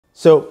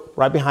So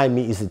right behind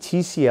me is the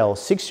TCL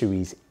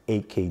Series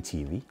 8K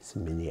TV. It's a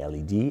mini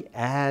LED,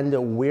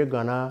 and we're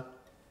gonna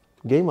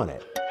game on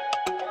it.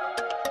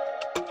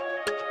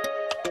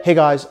 Hey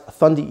guys,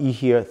 Thunder E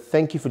here.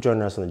 Thank you for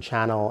joining us on the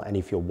channel. And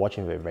if you're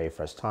watching for the very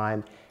first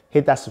time,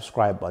 hit that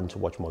subscribe button to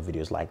watch more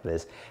videos like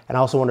this. And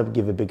I also want to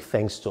give a big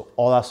thanks to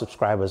all our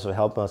subscribers for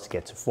helping us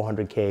get to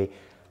 400K.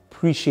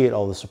 Appreciate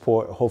all the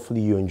support.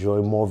 Hopefully you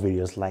enjoy more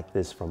videos like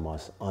this from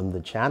us on the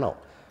channel.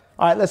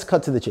 All right, let's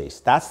cut to the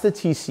chase. That's the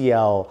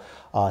TCL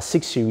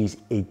Series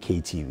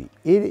 8K TV.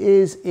 It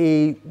is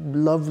a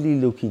lovely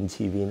looking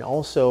TV and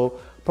also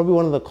probably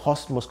one of the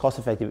most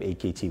cost-effective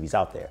 8K TVs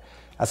out there.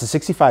 That's a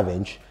 65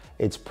 inch.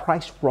 It's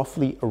priced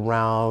roughly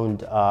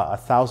around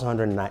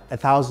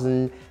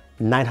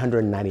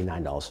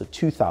 $1,999, so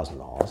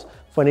 $2,000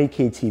 for an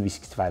 8K TV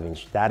 65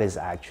 inch. That is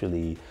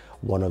actually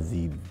one of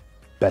the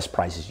best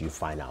prices you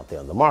find out there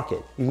on the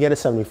market. You can get a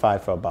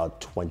 75 for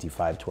about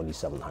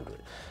 $2,700.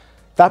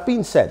 That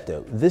being said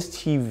though, this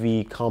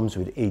TV comes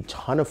with a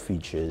ton of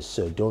features,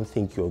 so don't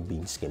think you're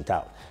being skimped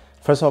out.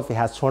 First off, it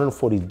has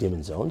 240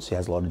 dimming zones, so it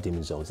has a lot of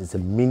dimming zones. It's a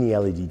mini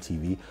LED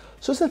TV,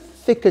 so it's a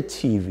thicker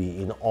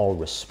TV in all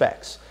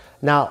respects.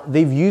 Now,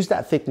 they've used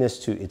that thickness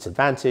to its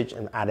advantage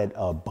and added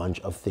a bunch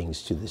of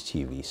things to this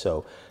TV.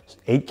 So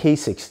 8K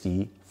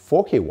 60,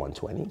 4K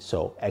 120,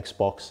 so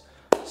Xbox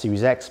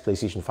Series X,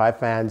 PlayStation 5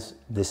 fans,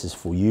 this is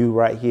for you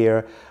right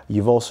here.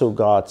 You've also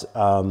got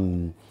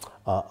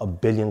a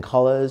billion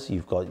colors.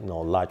 You've got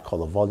large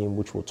color volume,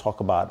 which we'll talk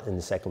about in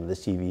a second with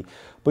this TV.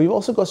 But you've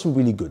also got some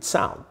really good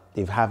sound.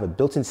 They have a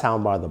built-in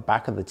soundbar at the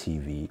back of the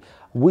TV,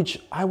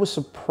 which I was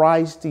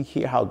surprised to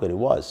hear how good it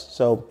was.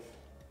 So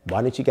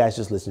why don't you guys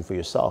just listen for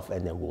yourself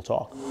and then we'll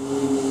talk.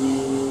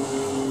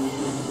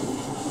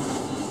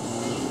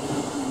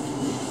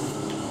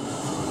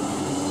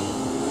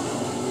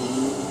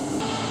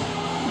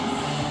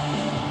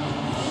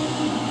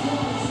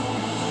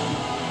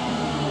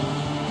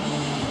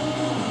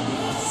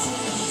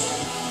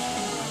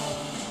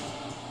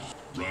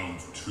 Round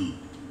 2,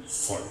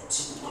 fight.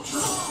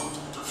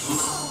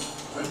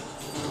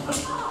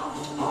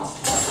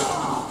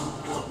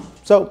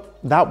 So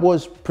that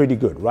was pretty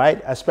good, right?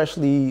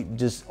 Especially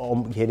just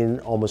hitting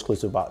almost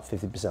close to about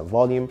 50%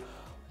 volume,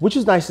 which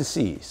is nice to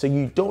see. So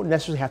you don't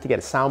necessarily have to get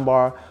a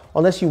soundbar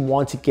unless you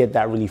want to get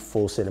that really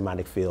full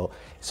cinematic feel.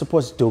 It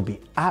supports Dolby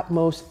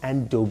Atmos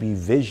and Dolby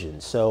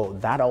Vision. So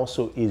that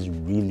also is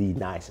really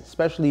nice,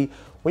 especially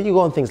when you go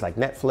on things like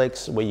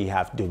Netflix, where you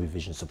have Dolby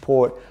Vision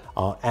support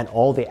and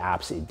all the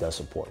apps it does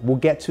support. We'll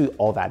get to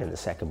all that in a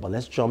second, but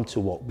let's jump to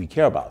what we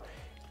care about,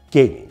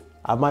 gaming.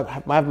 I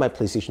have my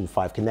PlayStation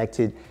 5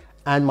 connected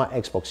and my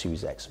Xbox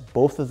Series X.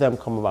 Both of them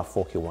come about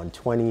 4K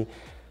 120.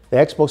 The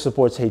Xbox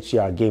supports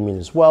HDR gaming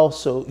as well,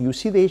 so you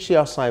see the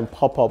HDR sign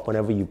pop up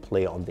whenever you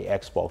play on the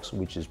Xbox,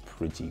 which is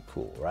pretty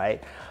cool,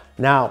 right?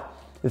 Now,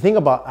 the thing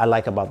I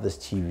like about this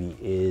TV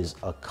is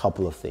a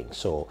couple of things.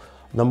 So,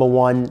 number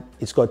one,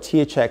 it's got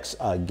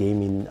THX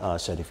gaming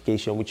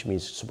certification, which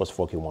means it supports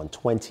 4K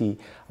 120.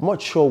 I'm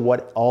not sure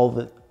what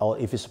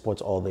if it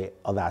supports all the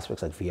other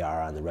aspects like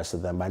VR and the rest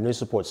of them, but I know it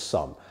supports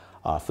some.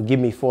 Forgive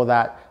me for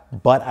that.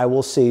 But I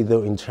will say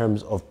though, in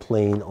terms of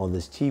playing on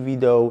this TV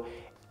though,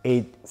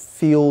 it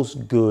feels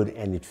good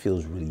and it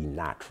feels really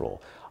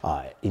natural.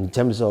 In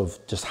terms of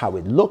just how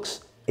it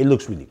looks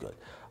really good.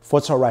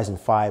 Forza Horizon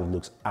 5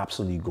 looks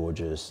absolutely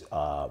gorgeous.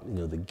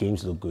 The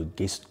games look good.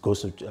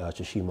 Ghost of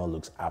Tsushima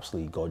looks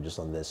absolutely gorgeous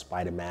on this.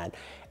 Spider-Man.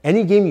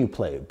 Any game you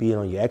play, be it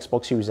on your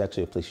Xbox Series X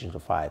or your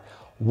PlayStation 5,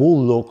 will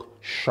look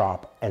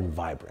sharp and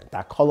vibrant.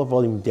 That color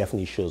volume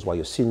definitely shows while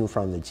you're sitting in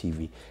front of the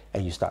TV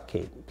and you start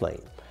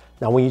playing.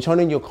 Now, when you turn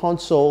on your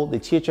console, the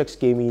THX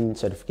gaming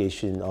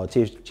certification or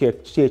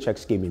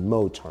THX gaming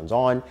mode turns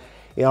on.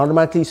 It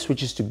automatically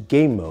switches to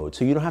game mode,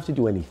 so you don't have to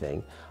do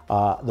anything.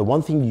 The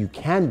one thing you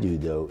can do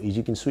though is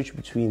you can switch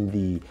between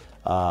the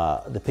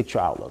picture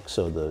outlook,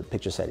 so the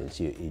picture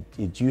settings.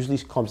 It usually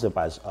comes up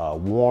as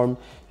warm.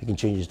 You can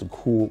change it to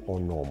cool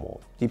or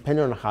normal,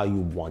 depending on how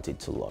you want it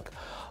to look.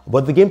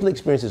 But the gameplay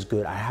experience is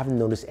good. I haven't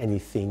noticed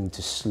anything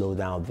to slow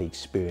down the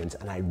experience,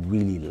 and I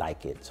really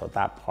like it. So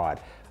that part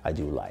I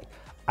do like.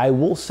 I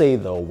will say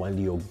though, when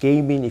you're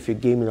gaming, if you're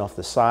gaming off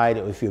the side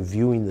or if you're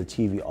viewing the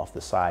TV off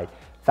the side,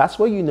 that's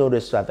where you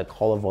notice that the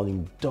color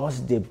volume does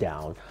dip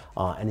down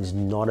and is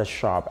not as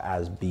sharp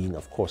as being,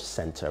 of course,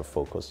 center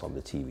focused on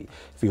the TV.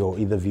 If you're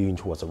either viewing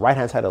towards the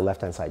right-hand side or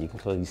left-hand side, you can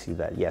clearly see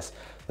that, yes,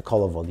 the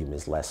color volume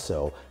is less.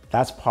 So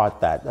that's a part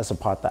that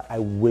I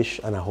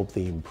wish and I hope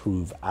they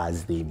improve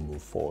as they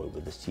move forward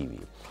with this TV.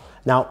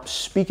 Now,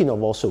 speaking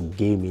of also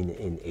gaming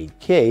in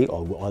 8K,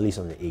 or at least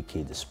on the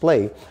 8K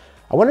display,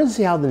 I wanted to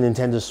see how the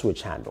Nintendo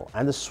Switch handle.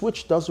 And the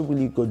Switch does a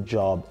really good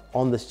job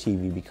on this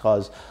TV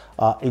because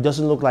it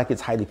doesn't look like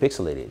it's highly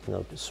pixelated.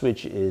 The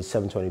Switch is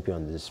 720p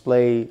on the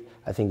display.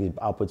 I think it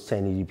outputs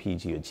 1080p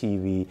to your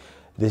TV.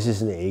 This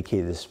is an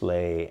 8K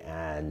display,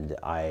 and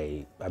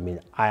I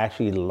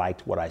actually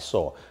liked what I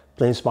saw.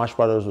 Playing Smash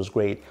Brothers was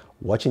great.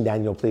 Watching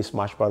Daniel play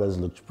Smash Brothers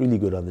looked really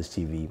good on this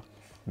TV.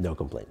 No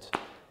complaints.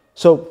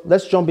 So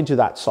let's jump into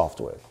that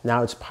software.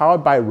 Now it's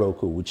powered by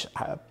Roku, which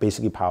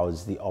basically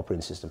powers the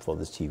operating system for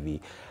this TV.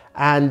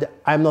 And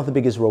I'm not the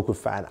biggest Roku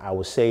fan. I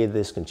will say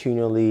this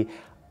continually.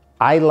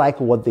 I like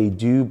what they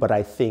do, but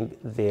I think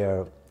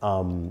their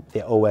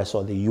OS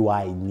or the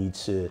UI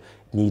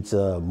needs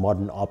a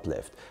modern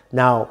uplift.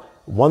 Now,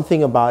 one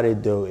thing about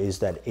it though is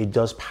that it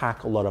does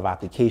pack a lot of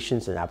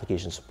applications and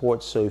application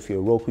support. So if you're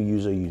a Roku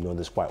user, you know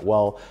this quite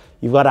well.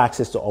 You've got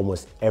access to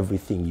almost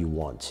everything you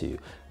want to.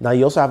 Now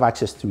you also have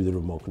access through the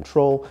remote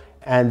control,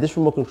 and this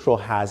remote control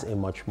has a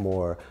much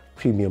more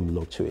premium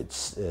look to it.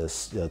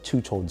 It's a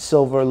two-tone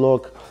silver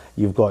look.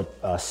 You've got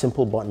a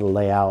simple button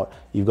layout.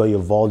 You've got your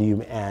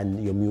volume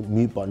and your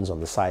mute buttons on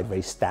the side,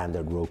 very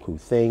standard Roku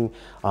thing.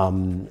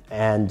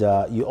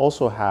 You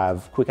also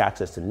have quick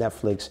access to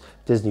Netflix,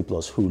 Disney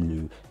Plus,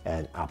 Hulu,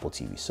 and Apple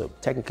TV. So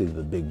technically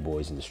the big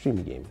boys in the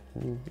streaming game.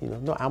 You know,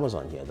 no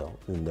Amazon here though,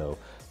 even though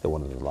they're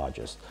one of the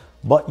largest.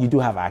 But you do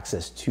have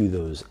access to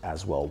those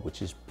as well,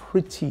 which is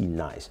pretty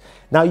nice.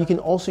 Now you can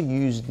also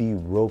use the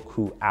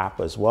Roku app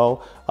as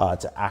well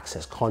to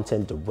access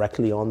content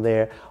directly on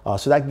there.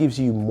 So that gives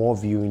you more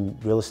viewing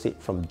real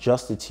estate from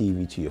just the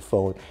TV to your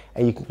phone,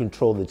 and you can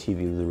control the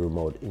TV with the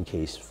remote in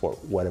case for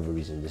whatever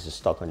reason this is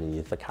stuck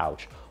underneath the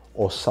couch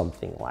or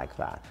something like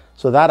that.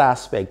 So that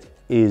aspect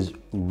is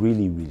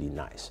really, really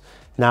nice.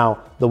 Now,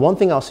 the one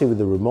thing I'll say with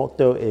the remote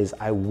though is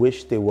I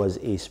wish there was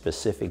a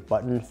specific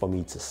button for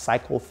me to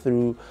cycle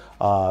through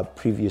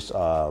previous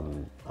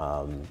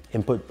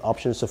input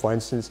options. So for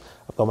instance,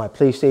 I've got my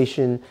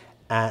PlayStation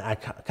and I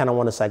kind of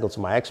want to cycle to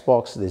my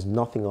Xbox. There's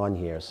nothing on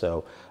here.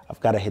 So I've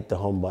got to hit the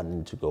home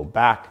button to go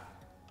back,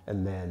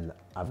 and then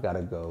I've got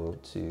to go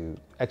to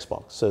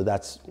Xbox. So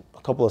that's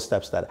a couple of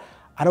steps that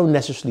I don't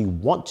necessarily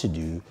want to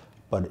do,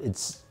 but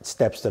it's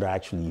steps that are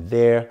actually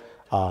there.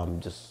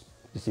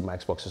 You see my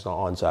Xbox is not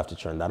on, so I have to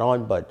turn that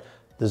on, but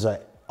there's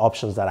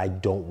options that I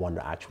don't want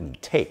to actually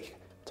take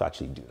to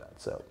actually do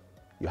that. So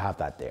you have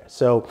that there.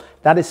 So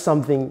that is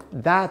something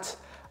that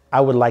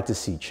I would like to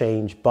see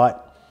change,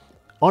 but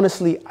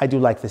honestly, I do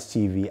like this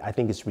TV. I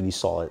think it's really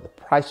solid. The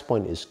price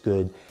point is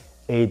good.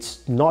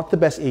 It's not the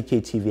best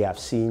 8K TV I've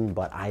seen,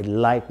 but I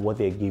like what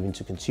they're giving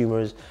to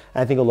consumers.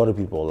 And I think a lot of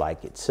people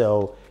like it.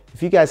 So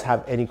if you guys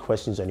have any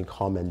questions or any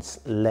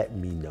comments, let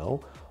me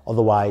know.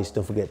 Otherwise,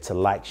 don't forget to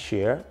like,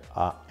 share,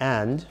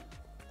 and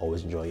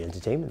always enjoy your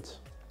entertainment.